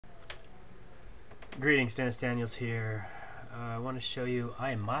Greetings, Dennis Daniels here. I want to show you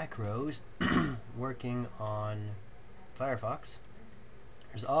Imacros working on Firefox.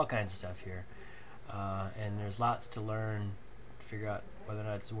 There's all kinds of stuff here, and there's lots to learn to figure out whether or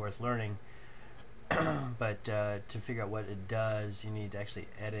not it's worth learning. But to figure out what it does, you need to actually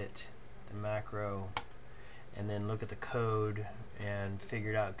edit the macro and then look at the code and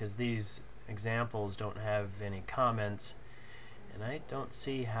figure it out, because these examples don't have any comments. And I don't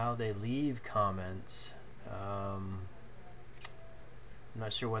see how they leave comments. I'm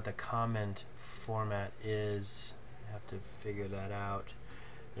not sure what the comment format is. I have to figure that out.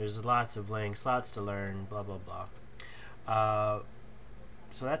 There's lots of links, lots to learn, blah blah blah.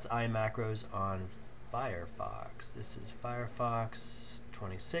 So that's Imacros on Firefox. This is Firefox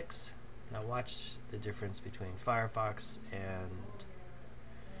 26. Now watch the difference between Firefox and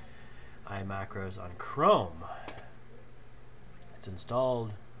Imacros on Chrome. It's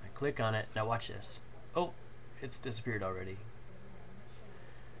installed. I click on it. Now watch this. Oh, it's disappeared already.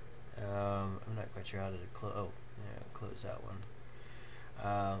 I'm not quite sure how to close. Oh, yeah, close that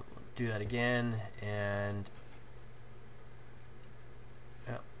one. Do that again, and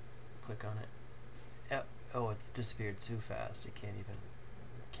click on it. Yep. Oh, it's disappeared too fast. It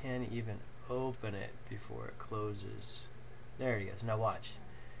can't even open it before it closes. There it goes. Now watch.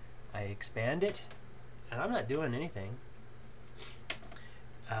 I expand it, and I'm not doing anything.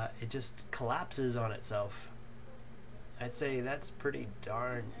 It just collapses on itself. I'd say that's pretty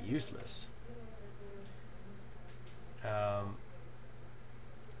darn useless. Yeah,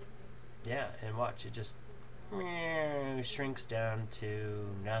 and watch, it just shrinks down to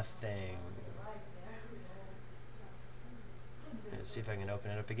nothing. Let's see if I can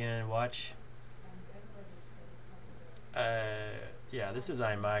open it up again and watch. Yeah, this is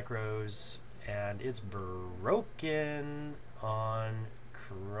Imacros, and it's broken on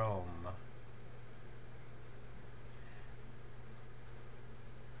Chrome.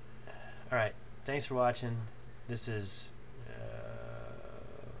 Alright, thanks for watching. This is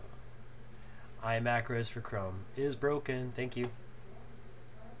Imacros for Chrome is broken. Thank you.